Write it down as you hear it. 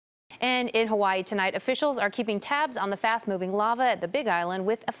And in Hawaii tonight, officials are keeping tabs on the fast-moving lava at the Big Island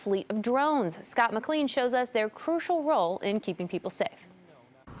with a fleet of drones. Scott McLean shows us their crucial role in keeping people safe.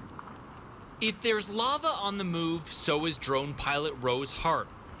 If there's lava on the move, so is drone pilot Rose Hart.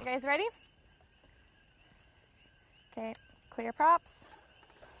 You guys ready? Okay, clear props.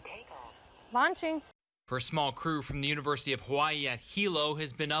 Take off. Launching. Her small crew from the University of Hawaii at Hilo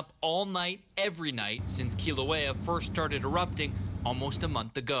has been up all night, every night, since Kilauea first started erupting almost a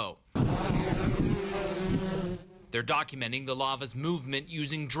month ago. They're documenting the lava's movement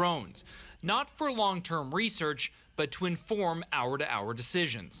using drones, not for long-term research, but to inform hour-to-hour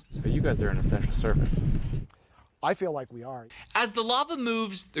decisions. So you guys are an essential service. I feel like we are. As the lava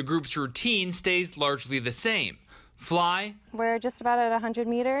moves, the group's routine stays largely the same. Fly. We're just about at 100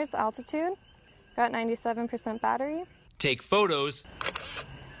 meters altitude. Got 97% battery. Take photos.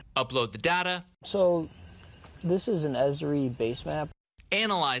 Upload the data. So this is an Esri base map.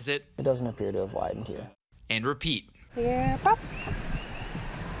 Analyze it. It doesn't appear to have widened here. And repeat. Clear props.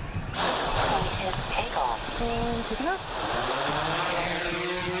 Take off. And taking off.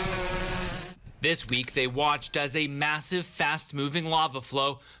 This week, they watched as a massive, fast-moving lava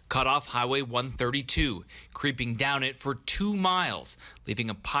flow cut off Highway 132, creeping down it for 2 miles, leaving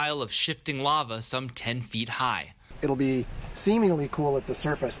a pile of shifting lava some 10 feet high. It'll be seemingly cool at the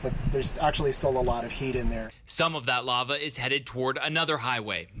surface, but there's actually still a lot of heat in there. Some of that lava is headed toward another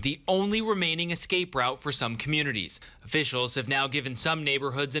highway, the only remaining escape route for some communities. Officials have now given some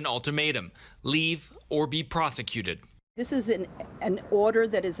neighborhoods an ultimatum: leave or be prosecuted. This is an order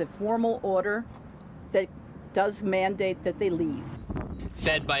that is a formal order that does mandate that they leave.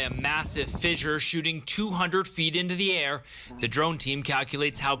 Fed by a massive fissure shooting 200 feet into the air, the drone team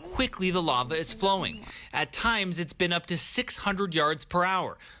calculates how quickly the lava is flowing. At times, it's been up to 600 yards per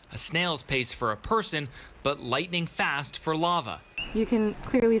hour, a snail's pace for a person, but lightning fast for lava. You can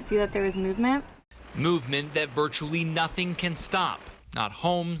clearly see that there is movement. Movement that virtually nothing can stop. Not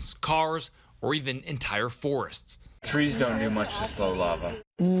homes, cars, or even entire forests. Trees don't do much to slow lava.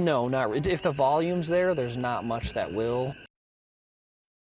 No, not really. If the volume's there, there's not much that will.